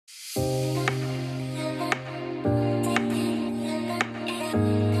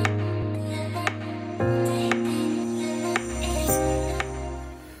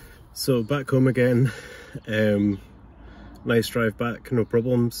So back home again. Nice drive back, no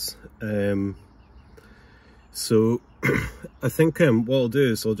problems. So I think what I'll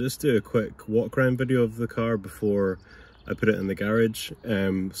do is I'll just do a quick walk around video of the car before I put it in the garage,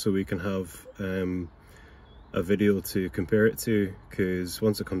 so we can have a video to compare it to, because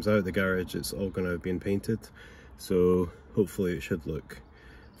once it comes out of the garage it's all going to have been painted, so hopefully it should look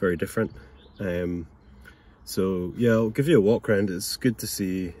very different. So yeah, I'll give you a walk around. It's good to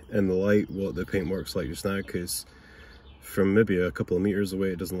see in the light what the paintwork's like just now, because from maybe a couple of meters away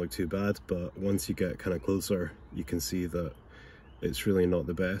it doesn't look too bad, but once you get kind of closer you can see that it's really not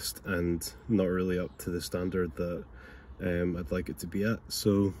the best and not really up to the standard that I'd like it to be at.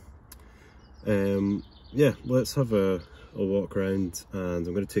 So yeah, let's have a walk around, and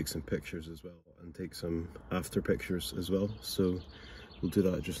I'm going to take some pictures as well and take some after pictures as well, so we'll do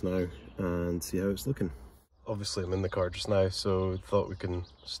that just now and see how it's looking. Obviously I'm in the car just now, so thought we can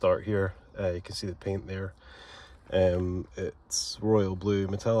start here. You can see the paint there. It's royal blue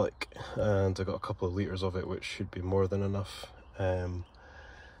metallic, and I got a couple of litres of it, which should be more than enough. And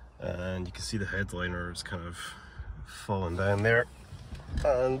you can see the headliner is kind of falling down there,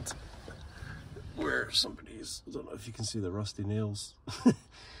 and where somebody's, I don't know if you can see the rusty nails.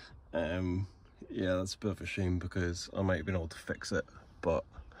 Yeah, that's a bit of a shame because I might have been able to fix it, but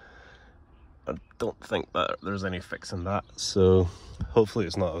I don't think that there's any fixing that, so hopefully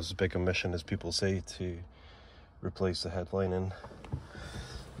it's not as big a mission as people say to replace the headlining.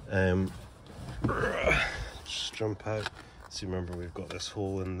 Just jump out. So remember, we've got this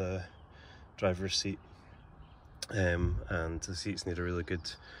hole in the driver's seat, and the seats need a really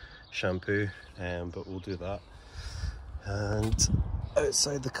good shampoo, but we'll do that. And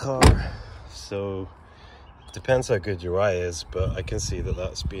outside the car, so it depends how good your eye is, but I can see that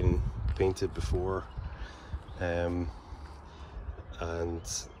that's been painted before, and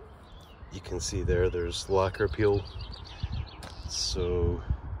you can see there's lacquer peel, so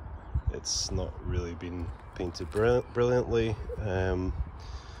it's not really been painted brilliantly. You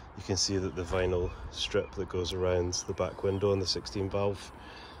can see that the vinyl strip that goes around the back window on the 16 valve,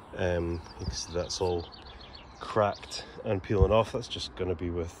 you can see that's all cracked and peeling off. That's just going to be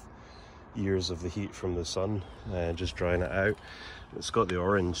with years of the heat from the sun and just drying it out. It's got the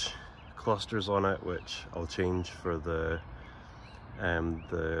orange clusters on it, which I'll change for the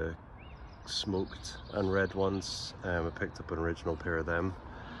smoked and red ones. I picked up an original pair of them.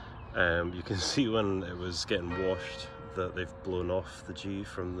 You can see when it was getting washed that they've blown off the G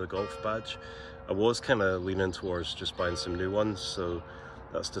from the Golf badge. I was kind of leaning towards just buying some new ones, so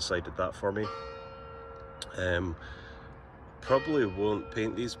that's decided that for me. Probably won't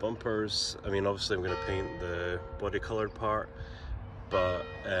paint these bumpers. I mean, obviously I'm going to paint the body coloured part, but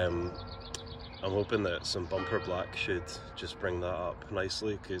I'm hoping that some bumper black should just bring that up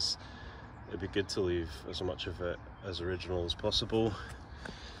nicely, because it'd be good to leave as much of it as original as possible.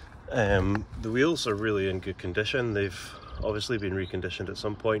 The wheels are really in good condition. They've obviously been reconditioned at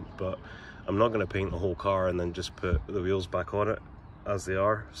some point, but I'm not going to paint the whole car and then just put the wheels back on it as they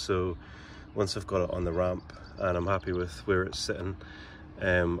are. So once I've got it on the ramp and I'm happy with where it's sitting,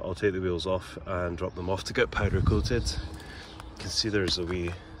 I'll take the wheels off and drop them off to get powder coated. You can see there's a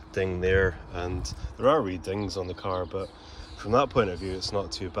wee ding there, and there are wee dings on the car, but from that point of view it's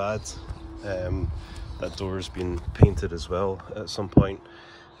not too bad. That door's been painted as well at some point,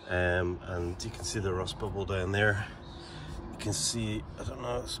 and you can see the rust bubble down there. You can see, I don't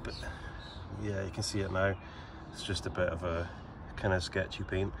know, it's a bit, yeah, you can see it now. It's just a bit of a kind of sketchy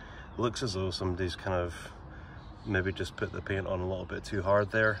paint. It looks as though somebody's kind of maybe just put the paint on a little bit too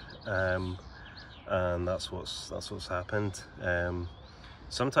hard there, and that's what's happened.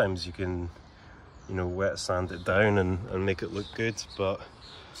 Sometimes you can, you know, wet sand it down and make it look good, but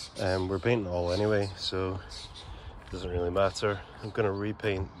we're painting it all anyway, so it doesn't really matter. I'm going to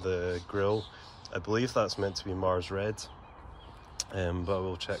repaint the grille. I believe that's meant to be Mars Red, but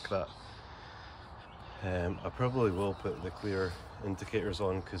we'll check that. I probably will put the clear indicators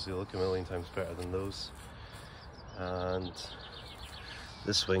on because they look a million times better than those. And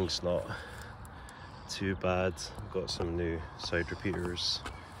this wing's not too bad. I've got some new side repeaters,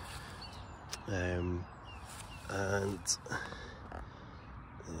 and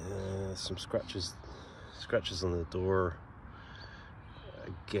some scratches on the door.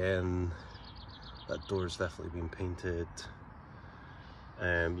 Again, that door's definitely been painted.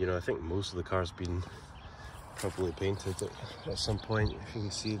 You know, I think most of the car's been properly painted at some point. If you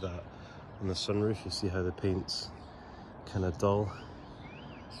can see that on the sunroof, you see how the paint's kind of dull.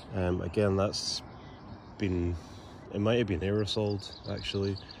 Again, that's been, it might have been aerosoled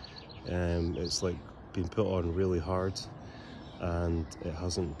actually. It's like been put on really hard, and it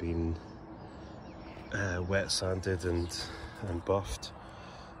hasn't been wet sanded and buffed,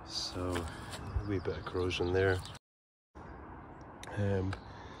 so a wee bit of corrosion there.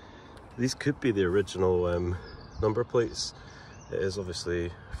 These could be the original number plates. It is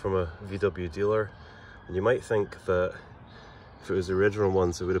obviously from a VW dealer, and you might think that if it was the original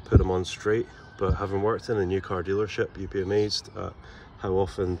ones they would have put them on straight, but having worked in a new car dealership, you'd be amazed at how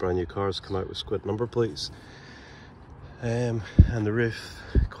often brand new cars come out with squid number plates. And the roof,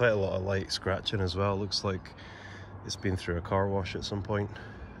 quite a lot of light scratching as well. Looks like it's been through a car wash at some point,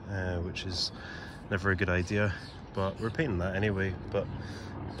 which is never a good idea, but we're painting that anyway. But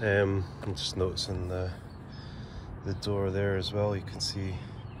I'm just noticing the door there as well. You can see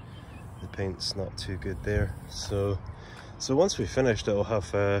the paint's not too good there. So once we finished, it'll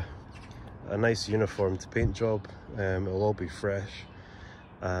have a nice uniformed paint job. It'll all be fresh,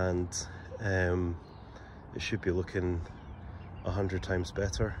 and it should be looking 100 times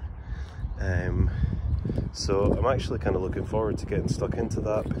better. So I'm actually kind of looking forward to getting stuck into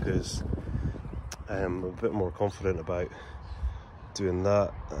that, because I'm a bit more confident about doing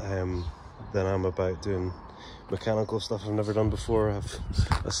that than I'm about doing mechanical stuff I've never done before. I have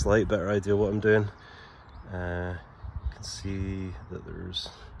a slight better idea what I'm doing. You can see that there's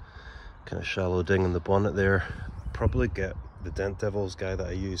kind of shallow ding in the bonnet there. Probably get the Dent Devils guy that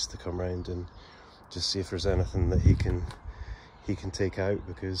I used to come around and just see if there's anything that he can take out,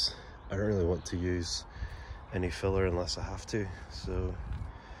 because I don't really want to use any filler unless I have to. So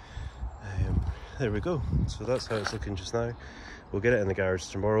there we go. So that's how it's looking just now. We'll get it in the garage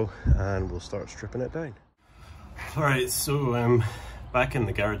tomorrow and we'll start stripping it down. Alright, so back in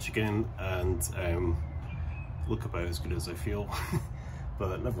the garage again, and look about as good as I feel.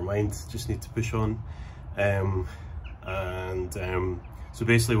 But never mind, just need to push on. So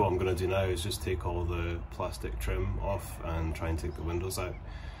basically what I'm going to do now is just take all the plastic trim off and try and take the windows out.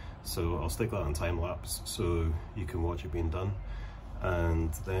 So I'll stick that on time lapse so you can watch it being done,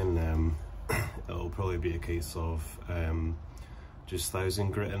 and then it'll probably be a case of just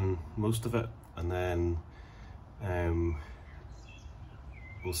 1000 gritting most of it, and then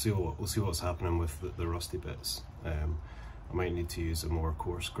we'll see what's happening with the rusty bits. I might need to use a more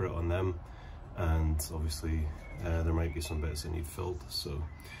coarse grit on them, and obviously there might be some bits that need filled. So,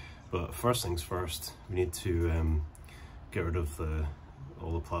 but first things first, we need to get rid of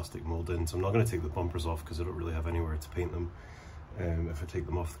all the plastic mouldings. I'm not going to take the bumpers off because I don't really have anywhere to paint them if I take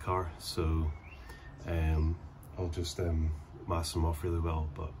them off the car. So I'll just mask them off really well,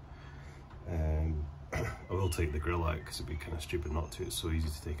 but I will take the grille out because it'd be kind of stupid not to. It's so easy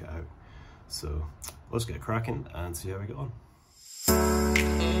to take it out. So let's get cracking and see how we get on.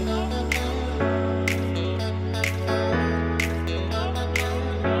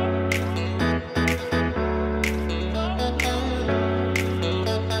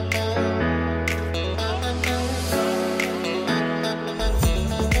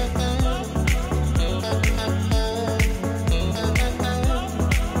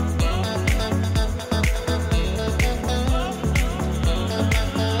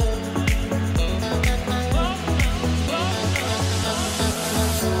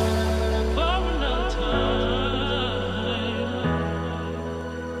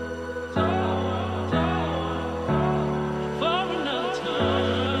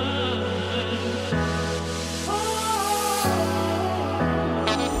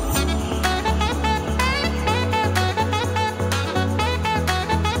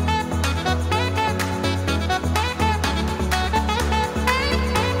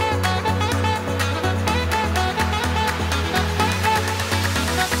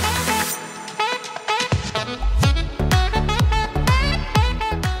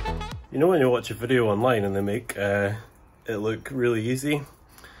 You know when you watch a video online and they make it look really easy,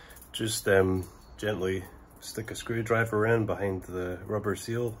 just gently stick a screwdriver in behind the rubber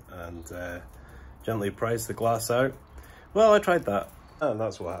seal and gently prise the glass out. Well, I tried that and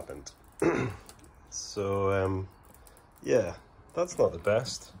that's what happened. So yeah, that's not the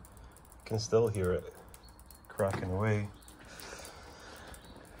best. You can still hear it cracking away.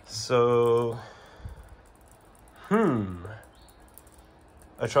 So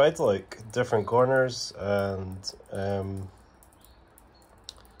I tried like different corners, and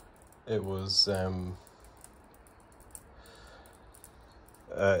it was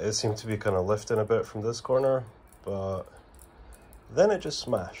it seemed to be kind of lifting a bit from this corner, but then it just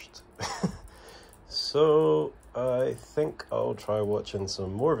smashed. So I think I'll try watching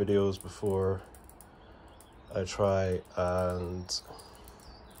some more videos before I try and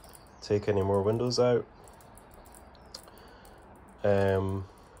take any more windows out.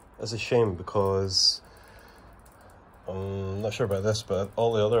 It's a shame because I'm not sure about this, but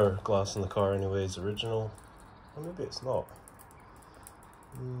all the other glass in the car anyway is original. Or maybe it's not.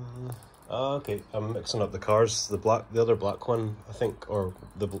 Okay, I'm mixing up the cars. The other black one, I think, or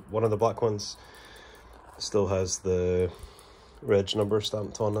one of the black ones still has the reg number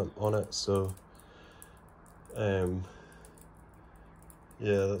stamped on it. So, yeah,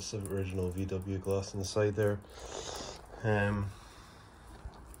 that's the original VW glass on the side there.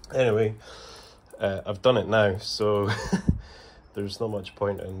 Anyway, I've done it now, so there's not much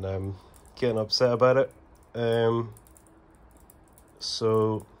point in getting upset about it.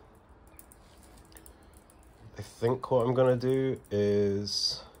 So I think what I'm gonna do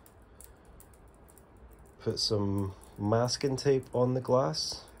is put some masking tape on the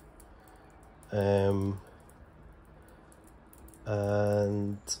glass, and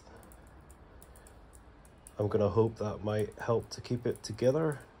I'm gonna hope that might help to keep it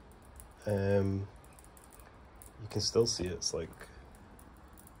together. You can still see it's like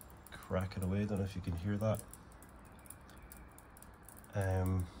cracking away. I don't know if you can hear that.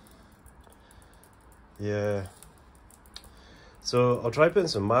 Yeah, so I'll try putting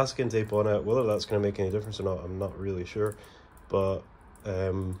some masking tape on it. Whether that's going to make any difference or not, I'm not really sure, but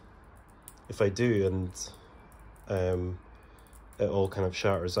if I do and it all kind of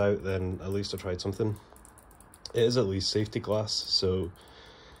shatters out, then at least I tried something. It is at least safety glass, so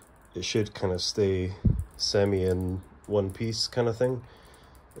it should kind of stay semi in one piece kind of thing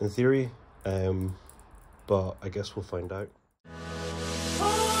in theory, but I guess we'll find out.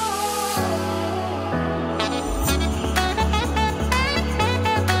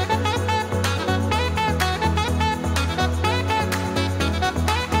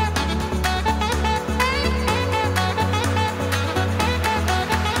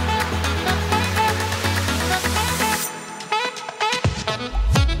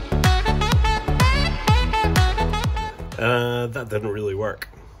 That didn't really work.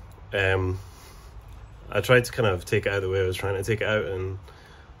 I tried to kind of take it out the way I was trying to take it out and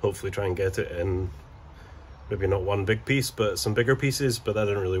hopefully try and get it in maybe not one big piece but some bigger pieces, but that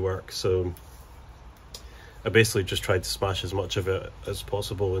didn't really work. So I basically just tried to smash as much of it as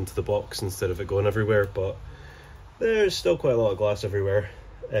possible into the box instead of it going everywhere, but there's still quite a lot of glass everywhere.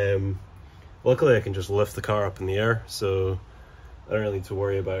 Luckily I can just lift the car up in the air, so I don't really need to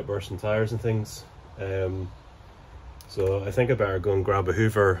worry about bursting tires and things. So I think I better go and grab a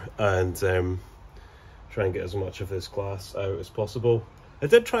hoover and try and get as much of this glass out as possible. I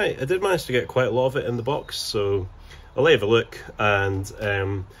did manage to get quite a lot of it in the box, so I'll have a look, and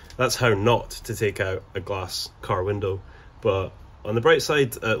that's how not to take out a glass car window. But on the bright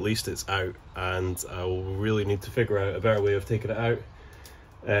side, at least it's out, and I will really need to figure out a better way of taking it out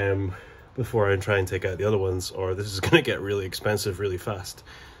before I try and take out the other ones, or this is going to get really expensive really fast.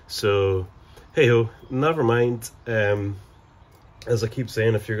 So hey ho, never mind. As I keep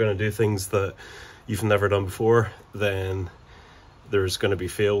saying, if you're going to do things that you've never done before, then there's going to be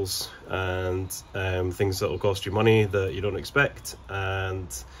fails and things that will cost you money that you don't expect, and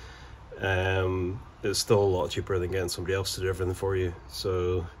it's still a lot cheaper than getting somebody else to do everything for you.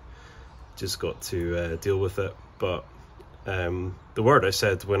 So just got to deal with it. But the word I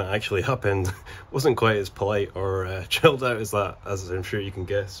said when it actually happened wasn't quite as polite or chilled out as that, as I'm sure you can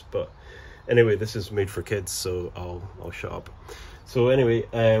guess. But anyway, this is made for kids, so I'll shut up. So anyway,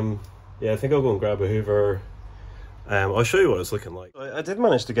 yeah, I think I'll go and grab a hoover. I'll show you what it's looking like. I did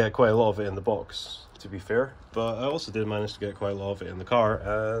manage to get quite a lot of it in the box, to be fair, but I also did manage to get quite a lot of it in the car,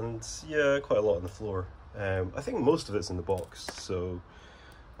 and yeah, quite a lot on the floor. I think most of it's in the box, so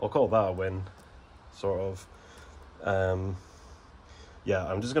I'll call that a win, sort of. Yeah,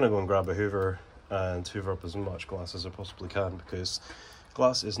 I'm just gonna go and grab a hoover and hoover up as much glass as I possibly can, because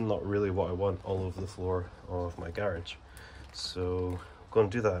glass is not really what I want all over the floor of my garage. So I'm going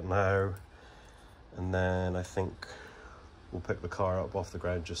to do that now, and then I think we'll pick the car up off the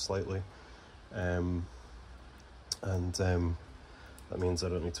ground just slightly, and that means I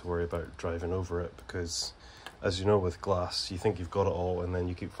don't need to worry about driving over it, because as you know, with glass you think you've got it all and then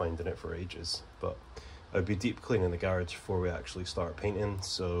you keep finding it for ages. But I'd be deep cleaning the garage before we actually start painting,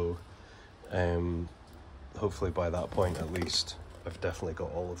 so hopefully by that point at least I've definitely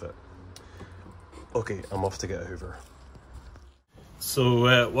got all of it. Okay, I'm off to get a hoover.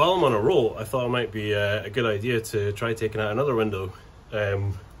 So while I'm on a roll, I thought it might be a good idea to try taking out another window,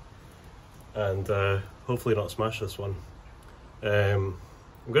 and hopefully not smash this one. I'm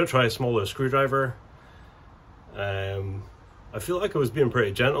going to try a smaller screwdriver. I feel like I was being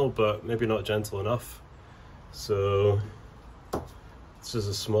pretty gentle, but maybe not gentle enough. So this is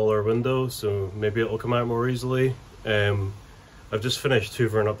a smaller window, so maybe it'll come out more easily. I've just finished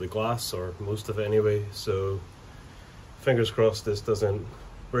hoovering up the glass, or most of it anyway, so fingers crossed this doesn't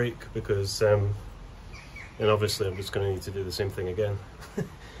break, because and obviously I'm just going to need to do the same thing again.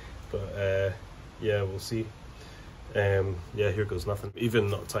 But yeah, we'll see. Yeah, here goes nothing. Even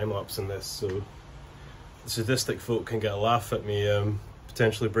not time-lapse in this, so the sadistic folk can get a laugh at me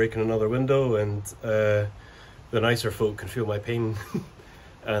potentially breaking another window, and the nicer folk can feel my pain.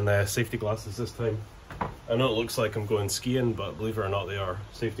 And safety glasses this time. I know it looks like I'm going skiing, but believe it or not, they are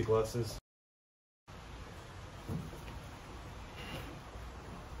safety glasses.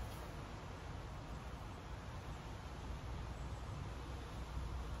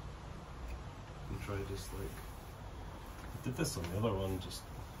 Try just like I did this on the other one, just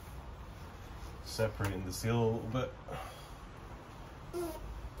separating the seal a little bit.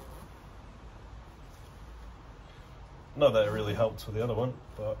 Not that it really helped with the other one,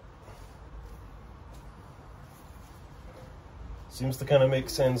 but seems to kind of make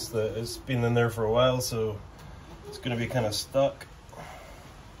sense that it's been in there for a while, so it's going to be kind of stuck.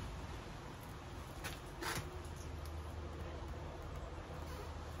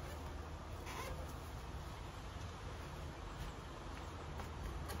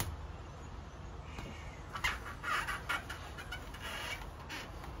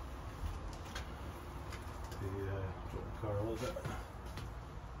 Drop the car a little bit.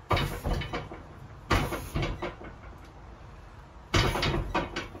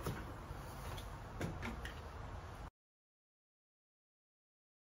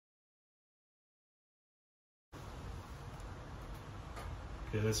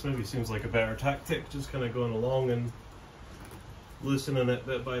 Okay, this maybe seems like a better tactic, just kind of going along and loosening it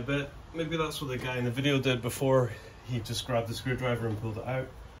bit by bit. Maybe that's what the guy in the video did before. He just grabbed the screwdriver and pulled it out.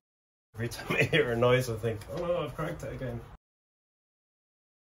 Every time I hear a noise, I think, oh no, I've cracked it again.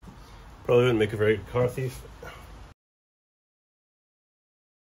 Probably wouldn't make a very good car thief.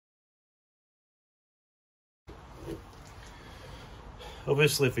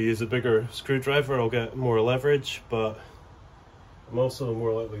 Obviously, if I use a bigger screwdriver, I'll get more leverage, but I'm also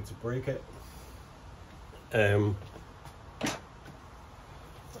more likely to break it.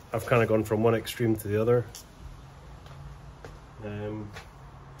 I've kind of gone from one extreme to the other.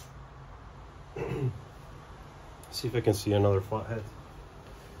 See if I can see another flathead.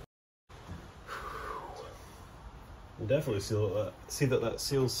 Definitely see that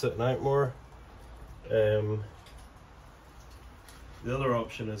seal's sitting out more. The other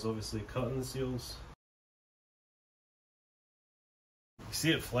option is obviously cutting the seals. You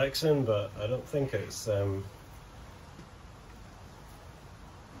see it flexing, but I don't think it's I'm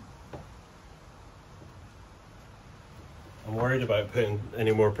worried about putting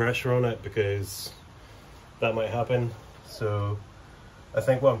any more pressure on it because that might happen. So I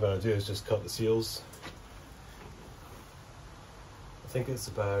think what I'm going to do is just cut the seals. I think it's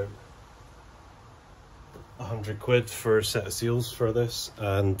about 100 quid for a set of seals for this,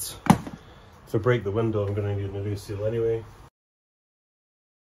 and if I break the window I'm going to need a new seal anyway.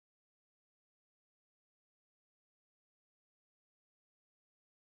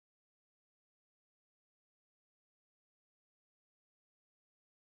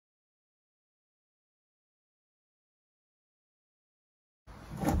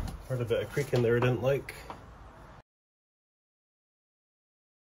 Heard a bit of creaking there I didn't like.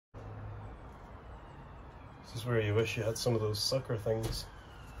 This is where you wish you had some of those sucker things.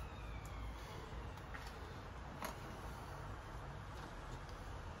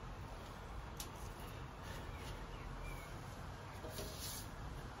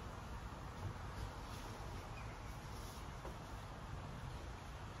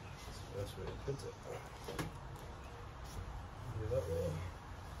 That's where you put it. Do that way.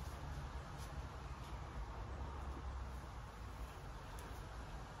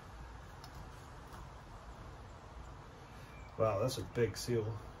 Wow, that's a big seal.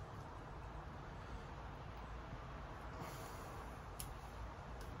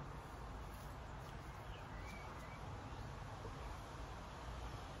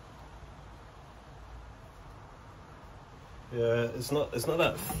 Yeah, it's not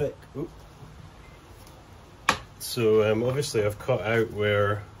that thick. Oop. So obviously I've cut out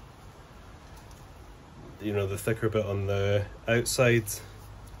where, you know, the thicker bit on the outside.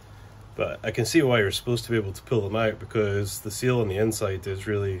 But I can see why you're supposed to be able to pull them out, because the seal on the inside is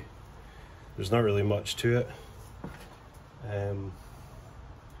really, there's not really much to it.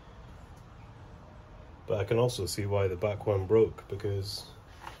 But I can also see why the back one broke, because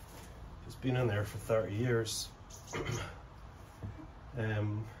it's been in there for 30 years.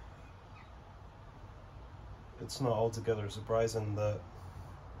 It's not altogether surprising that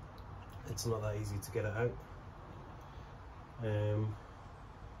it's not that easy to get it out.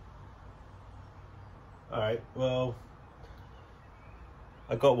 Alright, well,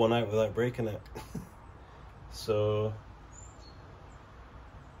 I got one out without breaking it. So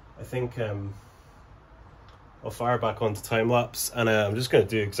I think I'll fire back onto time lapse, and I'm just going to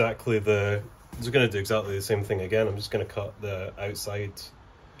do exactly the same thing again. I'm just going to cut the outside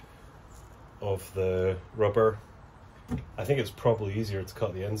of the rubber. I think it's probably easier to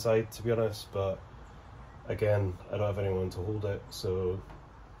cut the inside, to be honest, but again, I don't have anyone to hold it, so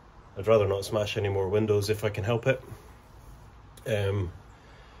I'd rather not smash any more windows if I can help it.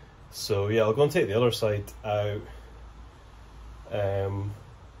 So yeah, I'll go and take the other side out.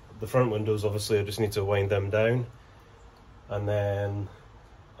 The front windows, obviously, I just need to wind them down, and then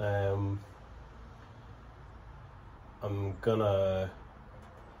I'll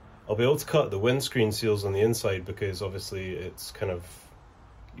be able to cut the windscreen seals on the inside, because obviously it's kind of,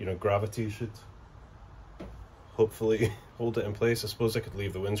 you know, gravity should hopefully hold it in place. I suppose I could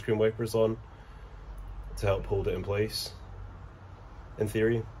leave the windscreen wipers on to help hold it in place, in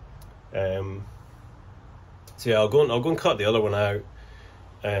theory. So yeah, I'll go and cut the other one out.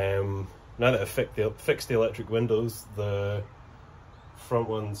 Now that I've fixed the electric windows, the front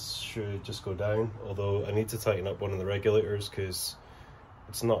ones should just go down, although I need to tighten up one of the regulators because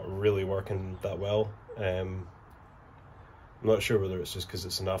it's not really working that well. I'm not sure whether it's just because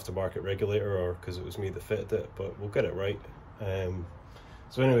it's an aftermarket regulator or because it was me that fitted it, but we'll get it right.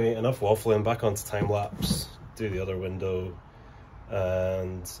 So anyway, enough waffling, back onto time lapse, do the other window,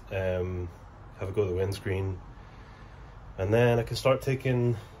 and have a go at the windscreen, and then I can start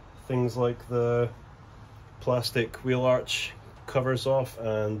taking things like the plastic wheel arch covers off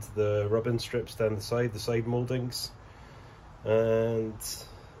and the rubbing strips down the side moldings, and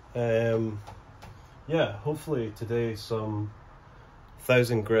yeah, hopefully today some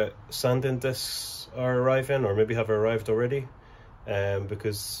 1000 grit sanding discs are arriving, or maybe have arrived already,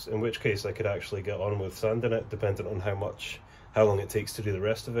 because in which case I could actually get on with sanding it, depending on how long it takes to do the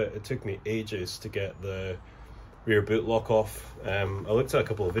rest of it. It took me ages to get the rear boot lock off. I looked at a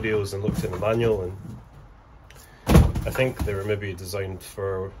couple of videos and looked in the manual, and I think they were maybe designed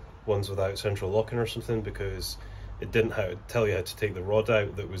for ones without central locking or something, because it didn't tell you how to take the rod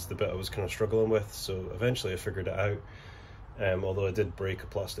out. That was the bit I was kind of struggling with, so eventually I figured it out, although I did break a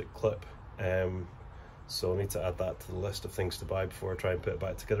plastic clip, so I need to add that to the list of things to buy before I try and put it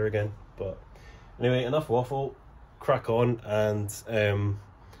back together again. But anyway, enough waffle, crack on, and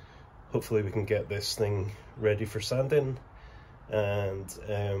hopefully we can get this thing ready for sanding, and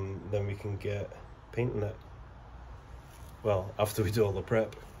then we can get painting it, well, after we do all the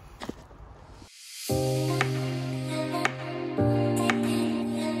prep.